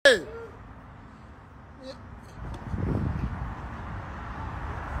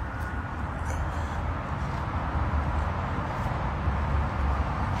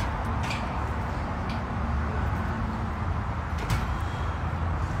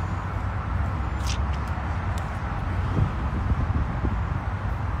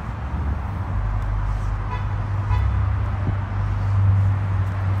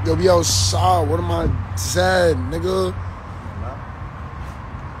Yo, we outside. What am I sad, nigga? You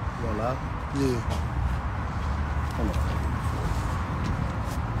gonna lie? Yeah. Come on.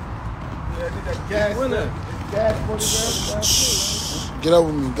 Yeah, I need that gas. Gas $40. Get up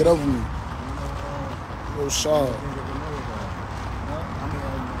with me. Get up with me. Yo, outside.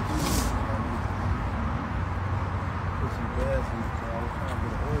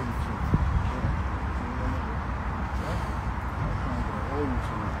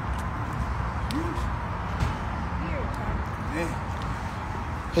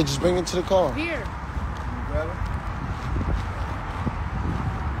 Hey, just bring it to the car. Here.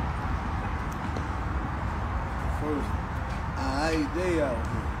 First, aight day out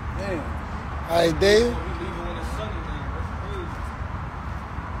here. Damn. Alright, Dave. We leaving when it's sunny, man. That's crazy.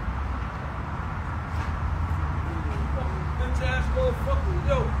 Bitch ass motherfucker.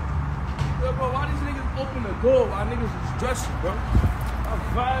 Yo, bro, why these niggas open the door while niggas is dressing, bro? I'm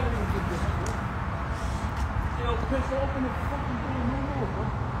violating with this, bro. Yo, bitch, open the fucking door no more, bro.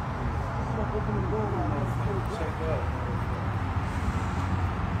 Fuck, open the door while I'm still check out.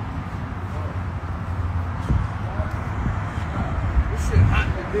 This shit hot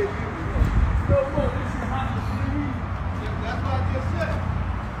today. Yo, bro, this shit hot today. That's what I just said.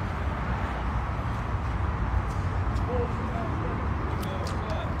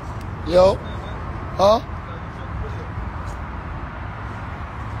 Yo. Huh?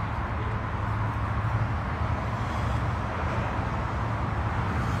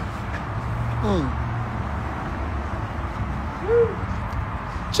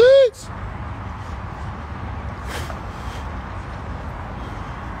 Cheeks.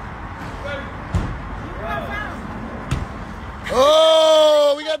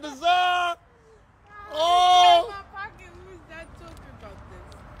 Oh, we got the Zara. Oh. My pocket. We was that talking about this.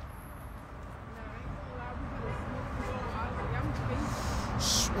 Nah, I'm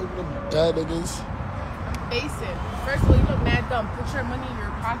Smoke them dead niggas. basic. First of all, you look mad dumb. Put your money in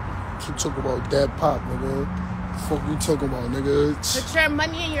your pocket. Keep talking about dead pop, nigga. Fuck you talking about, nigga. Put your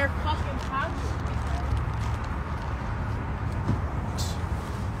money in your fucking pocket.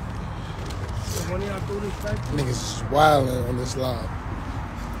 Money I threw this back. Niggas is wildin' on this live.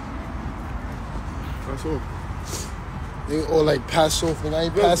 That's all. They all like pass off, nigga. I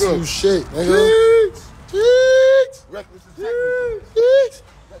ain't Bro, passing bro. you shit, nigga. Reckless in Texas. Cheeks.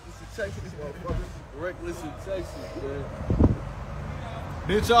 Reckless in Texas, motherfucker. Reckless in Texas, man.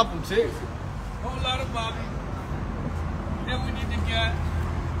 Bitch, y'all from Texas. Whole lot of Bobby. Then we need to get.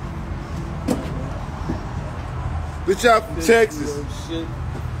 Bitch out from Texas. Yo, shit.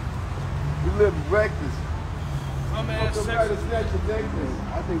 We live reckless. My man Fuck sexy. about to snatch your necklace.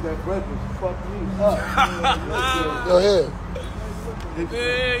 I think that breakfast fucked me up. Yo, here.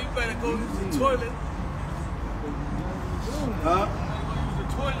 Yeah, you better go use the toilet. Huh? Use the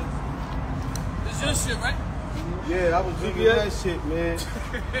toilet. This your shit, right? Yeah, I was drinking that shit, man.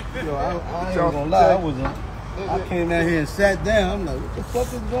 Yo, I ain't gonna lie. I came out here and sat down. I'm like, what the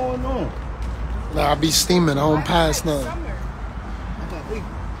fuck is going on? Nah, I be steaming. I don't pass nothing. Summer. I thought they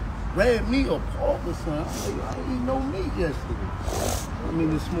red meat or pork or something. I ain't eat no meat yesterday. I mean,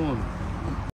 this morning.